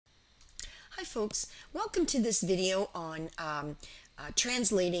Hi folks, welcome to this video on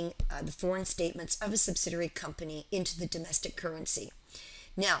translating the foreign statements of a subsidiary company into the domestic currency.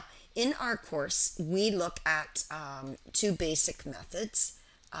 Now, in our course, we look at two basic methods.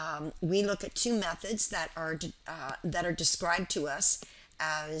 We look at two methods that are described to us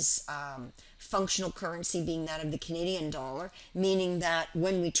as functional currency being that of the Canadian dollar, meaning that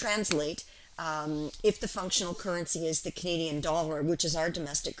when we translate, if the functional currency is the Canadian dollar, which is our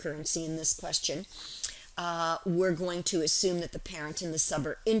domestic currency in this question, we're going to assume that the parent and the sub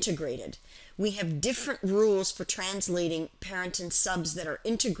are integrated. We have different rules for translating parent and subs that are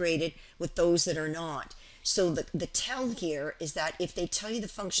integrated with those that are not. So the tell here is that if they tell you the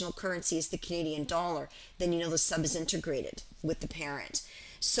functional currency is the Canadian dollar, then you know the sub is integrated with the parent.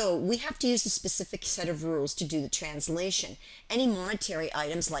 So we have to use a specific set of rules to do the translation. Any monetary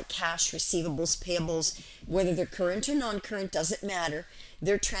items like cash, receivables, payables, whether they're current or non-current, doesn't matter.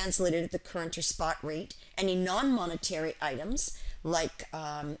 They're translated at the current or spot rate. Any non-monetary items like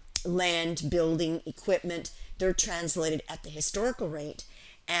land, building, equipment, they're translated at the historical rate.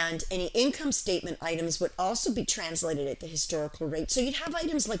 And any income statement items would also be translated at the historical rate. So you'd have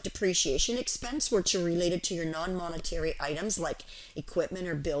items like depreciation expense, which are related to your non-monetary items like equipment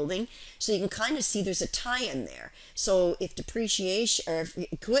or building. So you can kind of see there's a tie-in there. So if depreciation or if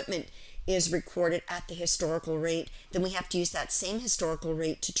equipment is recorded at the historical rate, then we have to use that same historical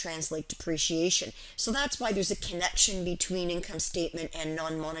rate to translate depreciation. So that's why there's a connection between income statement and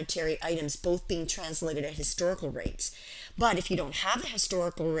non-monetary items both being translated at historical rates. But if you don't have a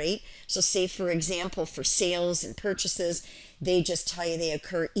historical rate, so say for example for sales and purchases, they just tell you they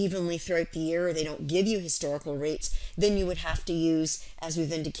occur evenly throughout the year, or they don't give you historical rates, then you would have to use, as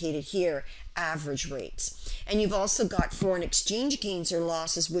we've indicated here, average rates. And you've also got foreign exchange gains or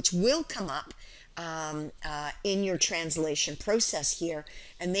losses, which will come up in your translation process here,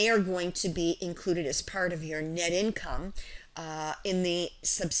 and they are going to be included as part of your net income in the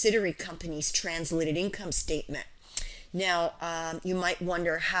subsidiary company's translated income statement. Now, you might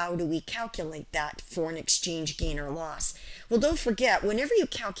wonder, how do we calculate that foreign exchange gain or loss? Well, don't forget, whenever you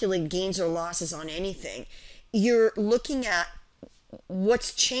calculate gains or losses on anything, you're looking at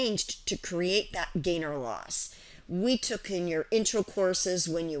what's changed to create that gain or loss. We took in your intro courses,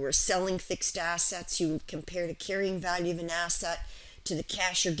 when you were selling fixed assets, you would compare the carrying value of an asset to the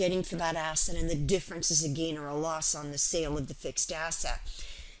cash you're getting for that asset, and the difference is a gain or a loss on the sale of the fixed asset.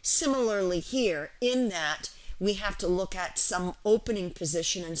 Similarly here, in that we have to look at some opening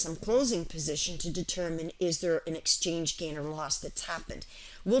position and some closing position to determine, is there an exchange gain or loss that's happened.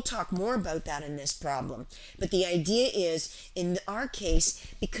 We'll talk more about that in this problem. But the idea is, in our case,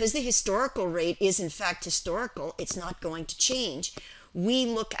 because the historical rate is in fact historical, it's not going to change. We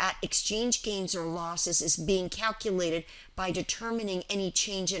look at exchange gains or losses as being calculated by determining any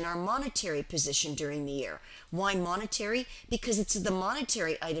change in our monetary position during the year. Why monetary? Because it's the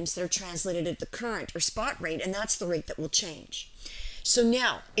monetary items that are translated at the current or spot rate, and that's the rate that will change. So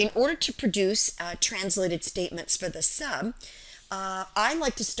now, in order to produce translated statements for the sub, I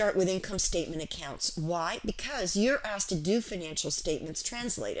like to start with income statement accounts. Why? Because you're asked to do financial statements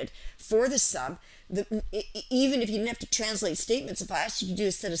translated for the sub. Even if you didn't have to translate statements, if I asked you to do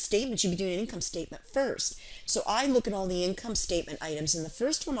a set of statements, you'd be doing an income statement first. So I look at all the income statement items, and the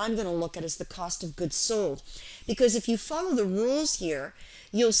first one I'm going to look at is the cost of goods sold. Because if you follow the rules here,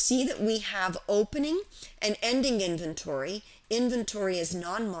 you'll see that we have opening and ending inventory. Inventory is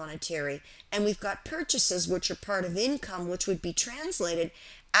non-monetary, and we've got purchases, which are part of income, which would be translated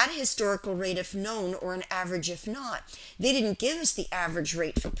at a historical rate if known, or an average if not. They didn't give us the average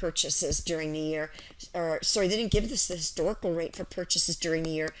rate for purchases during the year, or sorry, they didn't give us the historical rate for purchases during the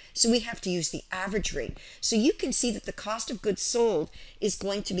year, so we have to use the average rate. So you can see that the cost of goods sold is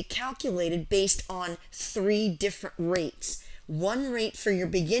going to be calculated based on three different rates. One rate for your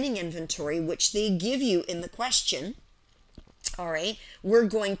beginning inventory, which they give you in the question. All right, we're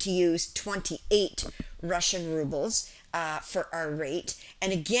going to use 28 Russian rubles for our rate.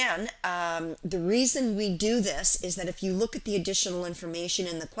 And again, the reason we do this is that if you look at the additional information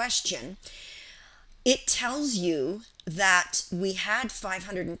in the question, it tells you that we had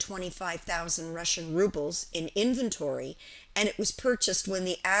 525,000 Russian rubles in inventory, and it was purchased when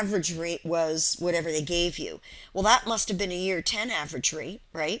the average rate was whatever they gave you. Well, that must have been a year 10 average rate,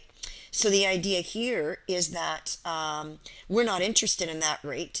 right? So the idea here is that we're not interested in that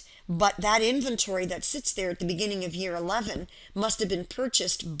rate, but that inventory that sits there at the beginning of year 11 must have been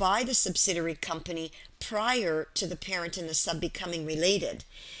purchased by the subsidiary company prior to the parent and the sub becoming related.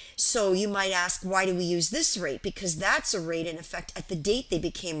 So you might ask, why do we use this rate? Because that's a rate in effect at the date they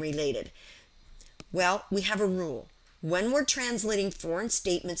became related. Well, we have a rule. When we're translating foreign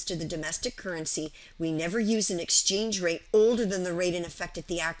statements to the domestic currency, we never use an exchange rate older than the rate in effect at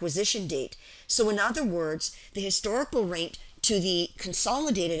the acquisition date. So in other words, the historical rate to the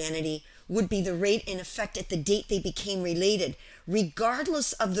consolidated entity would be the rate in effect at the date they became related,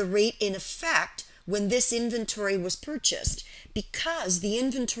 regardless of the rate in effect when this inventory was purchased, because the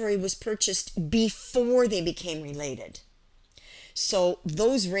inventory was purchased before they became related. So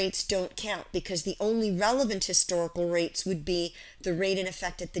those rates don't count, because the only relevant historical rates would be the rate in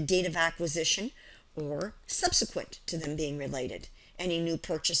effect at the date of acquisition or subsequent to them being related. Any new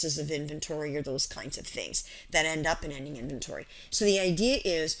purchases of inventory or those kinds of things that end up in ending inventory. So the idea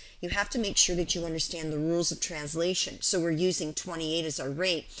is you have to make sure that you understand the rules of translation. So we're using 28 as our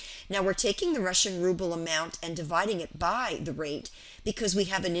rate. Now we're taking the Russian ruble amount and dividing it by the rate because we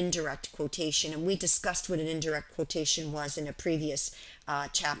have an indirect quotation, and we discussed what an indirect quotation was in a previous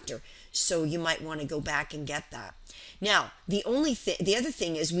chapter. So you might want to go back and get that. Now, the other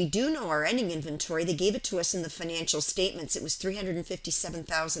thing is we do know our ending inventory. They gave it to us in the financial statements. It was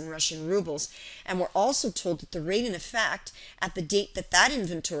 357,000 Russian rubles. And we're also told that the rate in effect at the date that that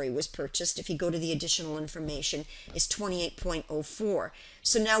inventory was purchased, if you go to the additional information, is 28.04.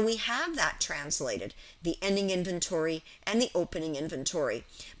 So now we have that translated, the ending inventory and the opening inventory.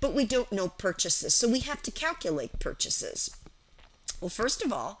 But we don't know purchases, so we have to calculate purchases. Well, first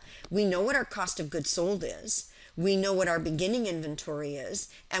of all, we know what our cost of goods sold is. We know what our beginning inventory is,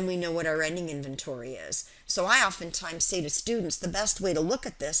 and we know what our ending inventory is. So I oftentimes say to students, the best way to look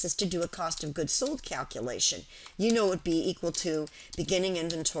at this is to do a cost of goods sold calculation. You know it would be equal to beginning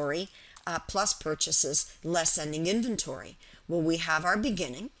inventory plus purchases less ending inventory. Well, we have our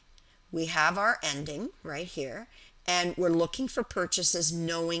beginning, we have our ending right here, and we're looking for purchases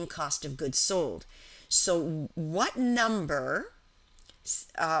knowing cost of goods sold. So what number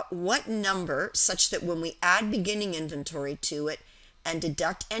such that when we add beginning inventory to it and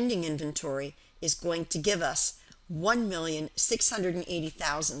deduct ending inventory is going to give us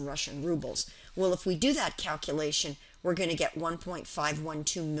 1,680,000 Russian rubles. Well, if we do that calculation, we're going to get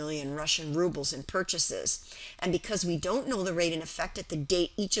 1.512 million Russian rubles in purchases. And because we don't know the rate in effect at the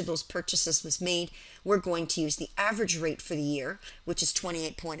date each of those purchases was made, we're going to use the average rate for the year, which is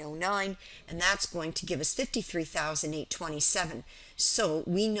 28.09, and that's going to give us 53,827. So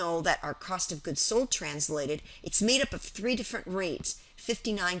we know that our cost of goods sold translated, it's made up of three different rates,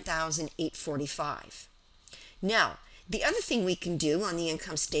 59,845. Now, the other thing we can do on the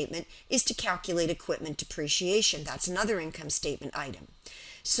income statement is to calculate equipment depreciation. That's another income statement item.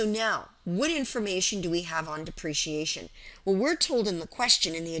 So now, what information do we have on depreciation? Well, we're told in the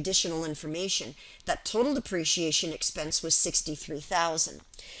question, in the additional information, that total depreciation expense was $63,000.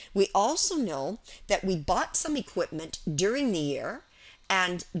 We also know that we bought some equipment during the year,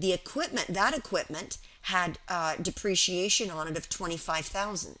 and the equipment, that equipment had depreciation on it of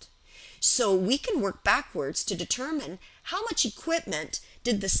 $25,000. So we can work backwards to determine how much equipment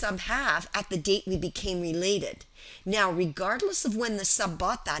did the sub have at the date we became related. Now, regardless of when the sub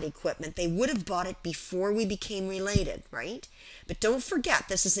bought that equipment, they would have bought it before we became related, right? But don't forget,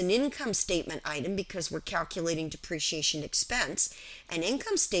 this is an income statement item because we're calculating depreciation expense, and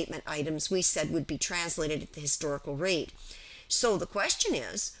income statement items we said would be translated at the historical rate. So the question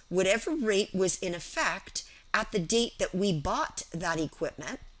is, whatever rate was in effect at the date that we bought that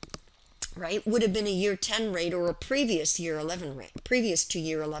equipment, right, would have been a year 10 rate or a previous year 11 rate, previous to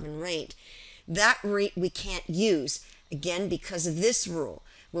year 11 rate. That rate we can't use, again, because of this rule.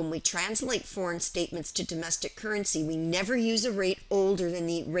 When we translate foreign statements to domestic currency, we never use a rate older than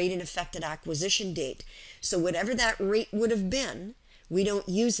the rate in effect at acquisition date. So whatever that rate would have been, we don't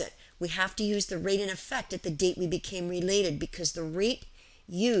use it. We have to use the rate in effect at the date we became related, because the rate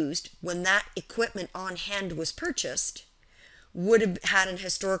used when that equipment on hand was purchased would have had an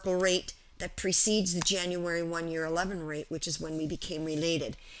historical rate that precedes the January 1 year 11 rate, which is when we became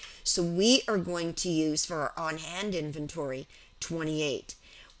related. So we are going to use for our on-hand inventory 28.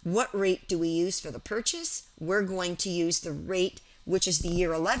 What rate do we use for the purchase? We're going to use the rate which is the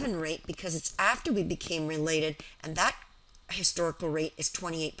year 11 rate because it's after we became related, and that historical rate is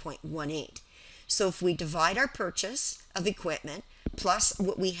 28.18. So if we divide our purchase of equipment plus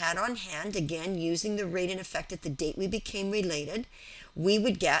what we had on hand, again using the rate in effect at the date we became related, we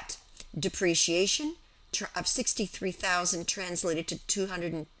would get depreciation of $63,000 translated to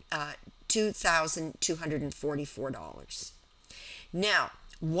 $2,244. Now,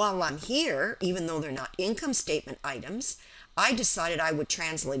 while I'm here, even though they're not income statement items, I decided I would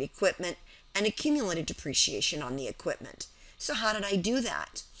translate equipment and accumulated depreciation on the equipment. So how did I do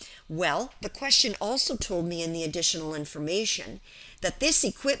that? Well, the question also told me in the additional information that this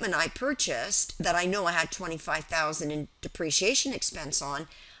equipment I purchased, that I know I had $25,000 in depreciation expense on,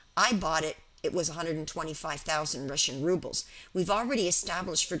 I bought it, it was 125,000 Russian rubles. We've already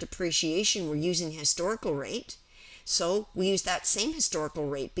established for depreciation we're using historical rate. So we use that same historical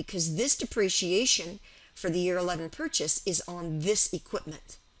rate because this depreciation for the year 11 purchase is on this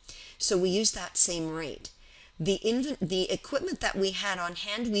equipment. So we use that same rate. The equipment that we had on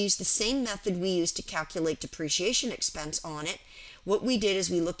hand, we used the same method we used to calculate depreciation expense on it. What we did is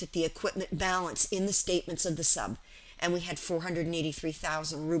we looked at the equipment balance in the statements of the sub, and we had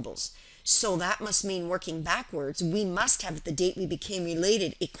 483,000 rubles. So that must mean, working backwards, we must have, at the date we became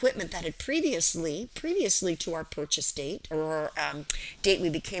related, equipment that had previously to our purchase date, or date we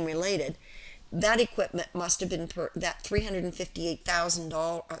became related, that equipment must have been, that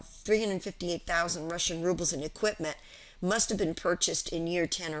 358,000 Russian rubles in equipment must have been purchased in year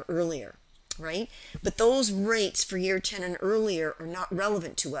 10 or earlier, right? But those rates for year 10 and earlier are not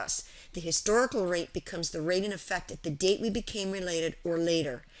relevant to us. The historical rate becomes the rate in effect at the date we became related or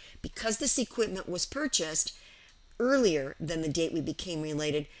later. Because this equipment was purchased earlier than the date we became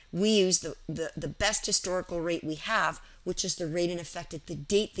related, we use the best historical rate we have, which is the rate in effect at the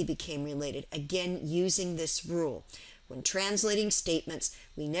date they became related. Again, using this rule. When translating statements,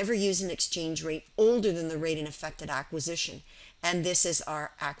 we never use an exchange rate older than the rate in effect at acquisition. And this is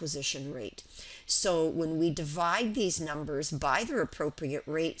our acquisition rate. So when we divide these numbers by their appropriate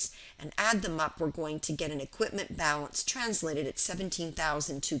rates and add them up, we're going to get an equipment balance translated at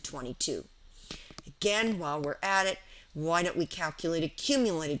 17,222. Again, while we're at it, why don't we calculate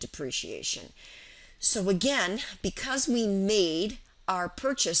accumulated depreciation? So again, because we made our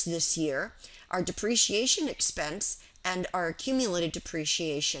purchase this year, our depreciation expense and our accumulated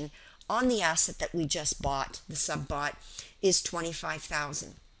depreciation on the asset that we just bought, the sub bought, is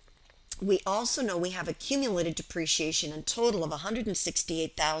 25,000. We also know we have accumulated depreciation in total of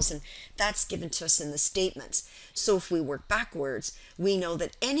 168,000. That's given to us in the statements. So if we work backwards, we know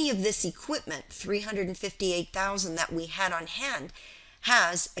that any of this equipment, 358,000 that we had on hand,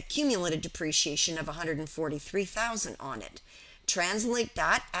 has accumulated depreciation of 143,000 on it. Translate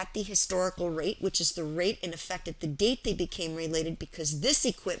that at the historical rate, which is the rate in effect at the date they became related, because this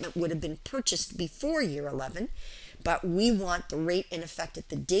equipment would have been purchased before year 11. But we want the rate in effect at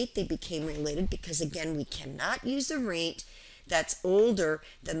the date they became related, because again, we cannot use a rate that's older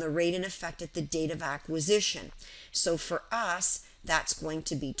than the rate in effect at the date of acquisition. So for us, that's going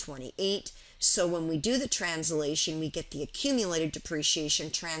to be 28. So when we do the translation, we get the accumulated depreciation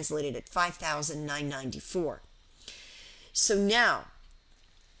translated at 5,994. So now,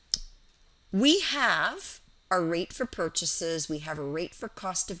 we have our rate for purchases, we have a rate for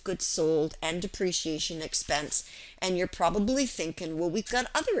cost of goods sold and depreciation expense, and you're probably thinking, well, we've got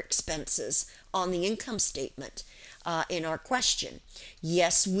other expenses on the income statement in our question.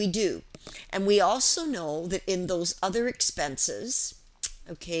 Yes, we do. And we also know that in those other expenses,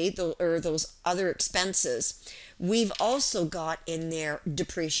 okay, those other expenses, we've also got in there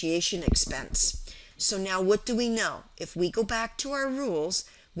depreciation expense. So now what do we know? If we go back to our rules,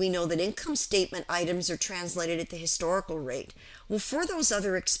 we know that income statement items are translated at the historical rate. Well, for those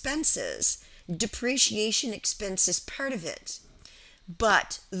other expenses, depreciation expense is part of it.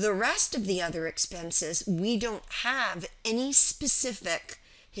 But the rest of the other expenses, we don't have any specific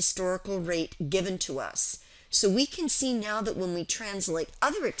historical rate given to us. So we can see now that when we translate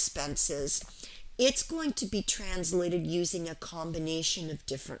other expenses, it's going to be translated using a combination of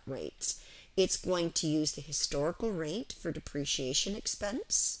different rates. It's going to use the historical rate for depreciation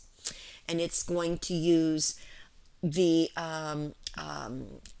expense, and it's going to use the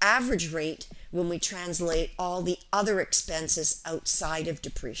average rate when we translate all the other expenses outside of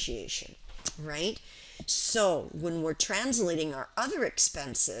depreciation, right? So when we're translating our other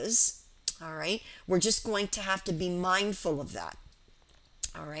expenses, all right, we're just going to have to be mindful of that,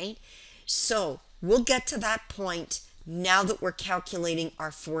 all right? So we'll get to that point now that we're calculating our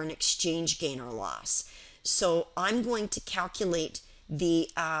foreign exchange gain or loss. So I'm going to calculate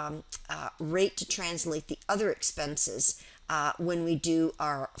the rate to translate the other expenses when we do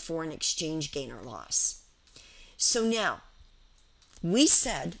our foreign exchange gain or loss. So now, we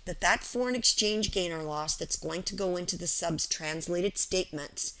said that that foreign exchange gain or loss that's going to go into the sub's translated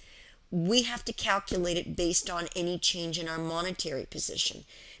statements, we have to calculate it based on any change in our monetary position,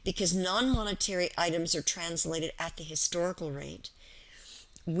 because non-monetary items are translated at the historical rate.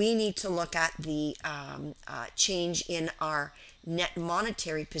 We need to look at the change in our net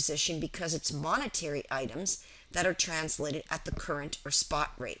monetary position, because it's monetary items that are translated at the current or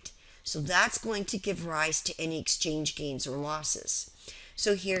spot rate. So that's going to give rise to any exchange gains or losses.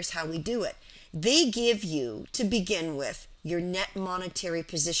 So here's how we do it. They give you, to begin with, your net monetary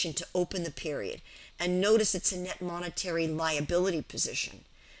position to open the period. And notice it's a net monetary liability position.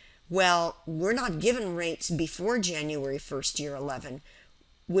 Well, we're not given rates before January 1st, year 11,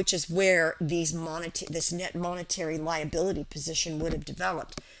 which is where this net monetary liability position would have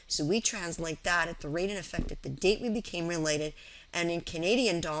developed. So we translate that at the rate in effect at the date we became related, and in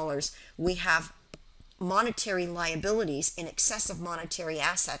Canadian dollars, we have monetary liabilities in excess of monetary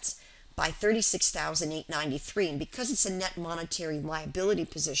assets by $36,893, and because it's a net monetary liability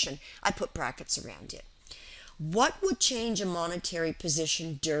position, I put brackets around it. What would change a monetary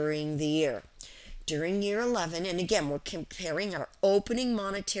position during the year? During year 11, and again, we're comparing our opening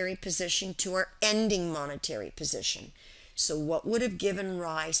monetary position to our ending monetary position. So what would have given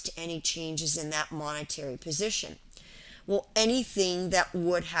rise to any changes in that monetary position? Well, anything that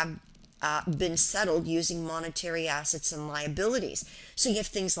would have been settled using monetary assets and liabilities. So you have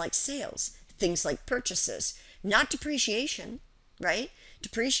things like sales, things like purchases, not depreciation, right?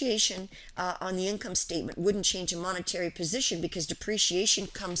 Depreciation on the income statement wouldn't change a monetary position because depreciation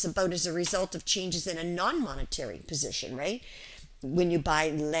comes about as a result of changes in a non-monetary position, right? When you buy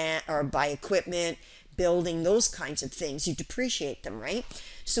land or buy equipment, building, those kinds of things, you depreciate them, right?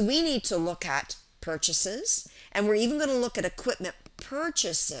 So we need to look at purchases, and we're even going to look at equipment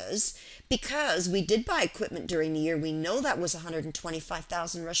purchases because we did buy equipment during the year. We know that was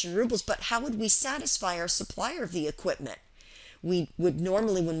 125,000 Russian rubles, but how would we satisfy our supplier of the equipment? We would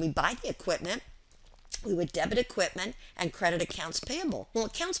normally, when we buy the equipment, we would debit equipment and credit accounts payable. Well,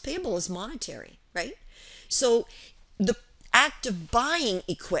 accounts payable is monetary, right? So the act of buying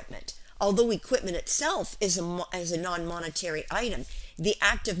equipment, although equipment itself is a non-monetary item, the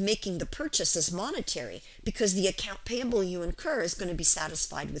act of making the purchase is monetary because the account payable you incur is going to be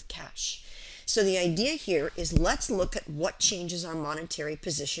satisfied with cash. So the idea here is let's look at what changes our monetary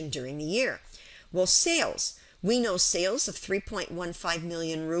position during the year. Well, sales. We know sales of 3.15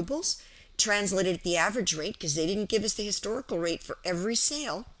 million rubles, translated at the average rate because they didn't give us the historical rate for every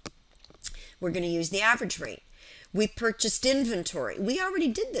sale. We're going to use the average rate. We purchased inventory. We already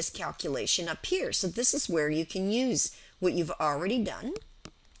did this calculation up here, so this is where you can use what you've already done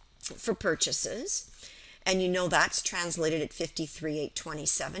for purchases. And you know that's translated at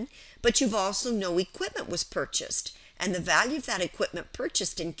 53,827, but you've also know equipment was purchased. And the value of that equipment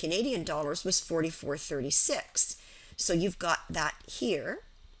purchased in Canadian dollars was 44.36. So you've got that here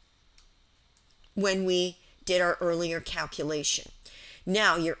when we did our earlier calculation.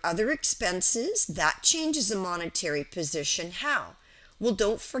 Now, your other expenses, that changes the monetary position. How? Well,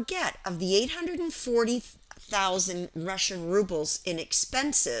 don't forget, of the 840,000 Russian rubles in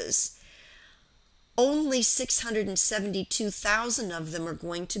expenses, only 672,000 of them are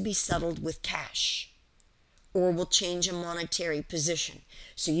going to be settled with cash, or will change a monetary position.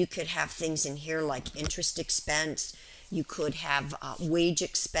 So you could have things in here like interest expense, you could have wage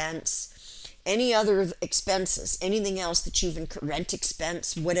expense, any other expenses, anything else that you've incurred, rent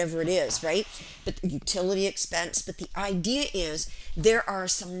expense, whatever it is, right? But utility expense. But the idea is there are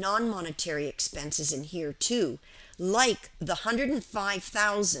some non-monetary expenses in here too, like the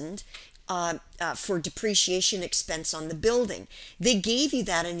 105,000 for depreciation expense on the building. They gave you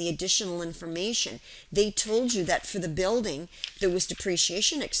that in the additional information. They told you that for the building, there was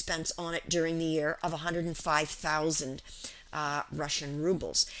depreciation expense on it during the year of 105,000 Russian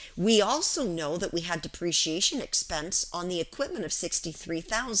rubles. We also know that we had depreciation expense on the equipment of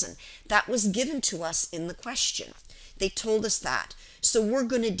 63,000. That was given to us in the question. They told us that. So we're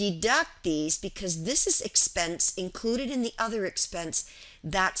going to deduct these because this is expense included in the other expense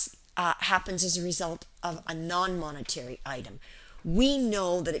that's happens as a result of a non-monetary item. We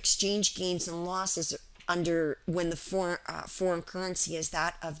know that exchange gains and losses under when the foreign currency is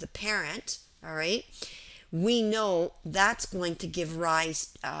that of the parent, all right? We know that's going to give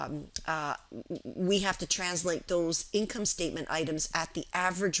rise, we have to translate those income statement items at the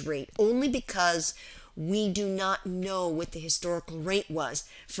average rate only because we do not know what the historical rate was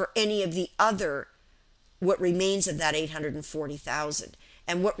for any of the other, what remains of that 840,000.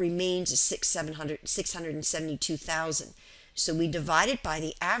 And what remains is 672,000. So we divide it by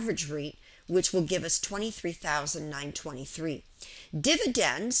the average rate, which will give us 23,923.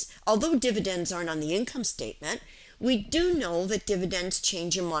 Dividends, although dividends aren't on the income statement, we do know that dividends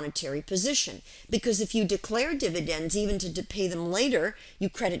change your monetary position. Because if you declare dividends, even to pay them later, you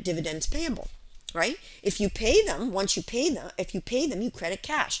credit dividends payable, right? If you pay them, if you pay them, you credit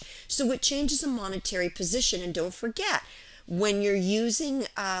cash. So it changes a monetary position. And don't forget, when you're using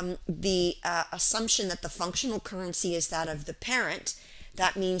the assumption that the functional currency is that of the parent,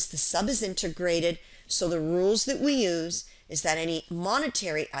 That means the sub is integrated, so the rules that we use is that any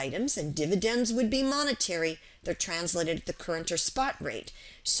monetary items, and dividends would be monetary, they're translated at the current or spot rate.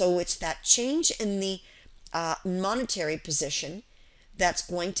 So it's that change in the monetary position that's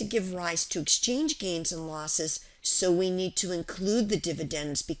going to give rise to exchange gains and losses, so we need to include the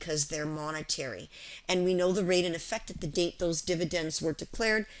dividends because they're monetary. And we know the rate in effect at the date those dividends were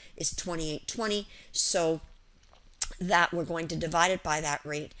declared is 28.20, so that we're going to divide it by that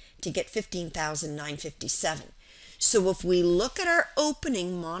rate to get 15,957. So if we look at our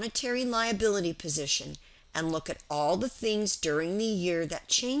opening monetary liability position and look at all the things during the year that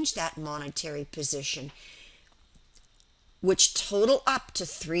change that monetary position, which total up to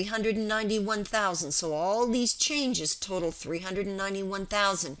 391,000. So all these changes total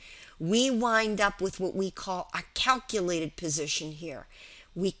 391,000. We wind up with what we call a calculated position here.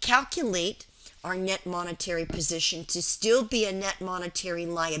 We calculate our net monetary position to still be a net monetary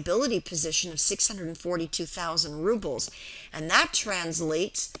liability position of 642,000 rubles. And that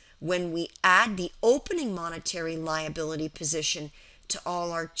translates, when we add the opening monetary liability position to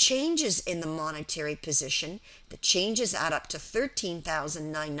all our changes in the monetary position, the changes add up to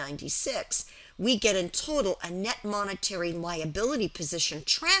 13,996. We get in total a net monetary liability position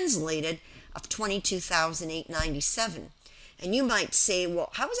translated of 22,897. And you might say,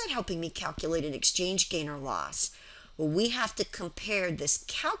 well, how is that helping me calculate an exchange gain or loss? Well, we have to compare this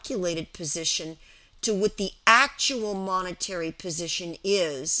calculated position to what the actual monetary position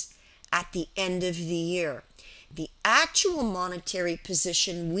is at the end of the year. The actual monetary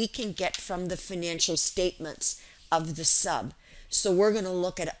position we can get from the financial statements of the sub. So we're going to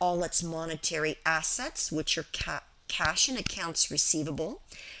look at all its monetary assets, which are cash and accounts receivable,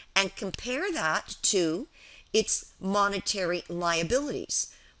 and compare that to its monetary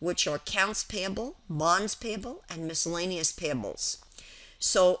liabilities, which are accounts payable, bonds payable, and miscellaneous payables.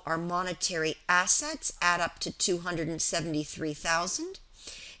 So our monetary assets add up to 273,000.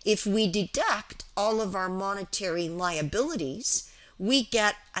 If we deduct all of our monetary liabilities, we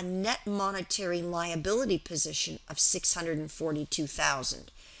get a net monetary liability position of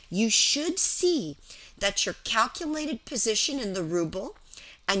 642,000. You should see that your calculated position in the ruble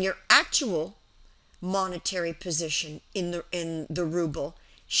and your actual monetary position in the ruble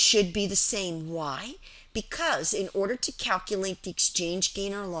should be the same. Why? Because in order to calculate the exchange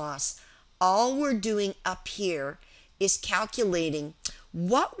gain or loss, all we're doing up here is calculating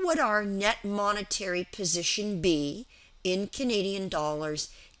what would our net monetary position be in Canadian dollars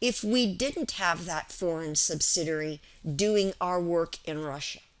if we didn't have that foreign subsidiary doing our work in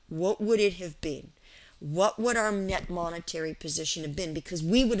Russia. What would it have been? What would our net monetary position have been? Because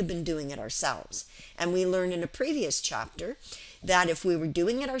we would have been doing it ourselves. And we learned in a previous chapter that if we were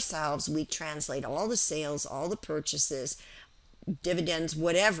doing it ourselves, we translate all the sales, all the purchases, dividends,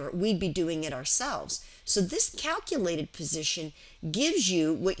 whatever, we'd be doing it ourselves. So this calculated position gives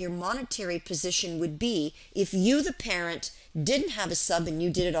you what your monetary position would be if you, the parent, didn't have a sub and you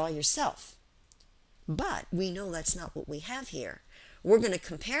did it all yourself. But we know that's not what we have here. We're going to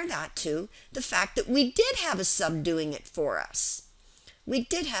compare that to the fact that we did have a sub doing it for us. We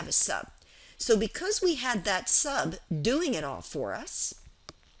did have a sub. So because we had that sub doing it all for us,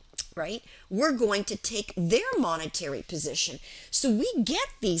 right, we're going to take their monetary position. So we get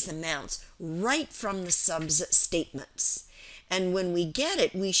these amounts right from the sub's statements. And when we get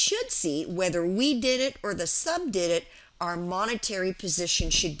it, we should see whether we did it or the sub did it, our monetary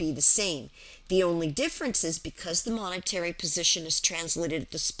position should be the same. The only difference is because the monetary position is translated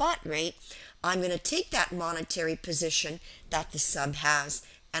at the spot rate, I'm going to take that monetary position that the sub has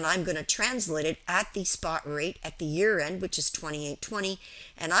and I'm going to translate it at the spot rate at the year end, which is 28.20,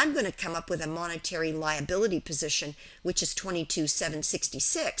 and I'm going to come up with a monetary liability position, which is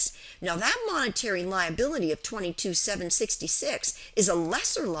 22,766. Now that monetary liability of 22,766 is a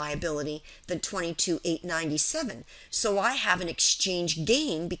lesser liability than 22,897. So I have an exchange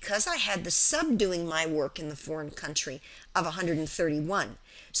gain because I had the sub doing my work in the foreign country of 131.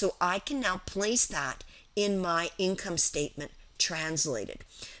 So I can now place that in my income statement translated.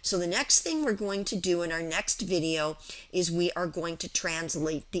 So the next thing we're going to do in our next video is we are going to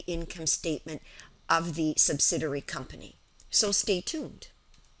translate the income statement of the subsidiary company. So stay tuned.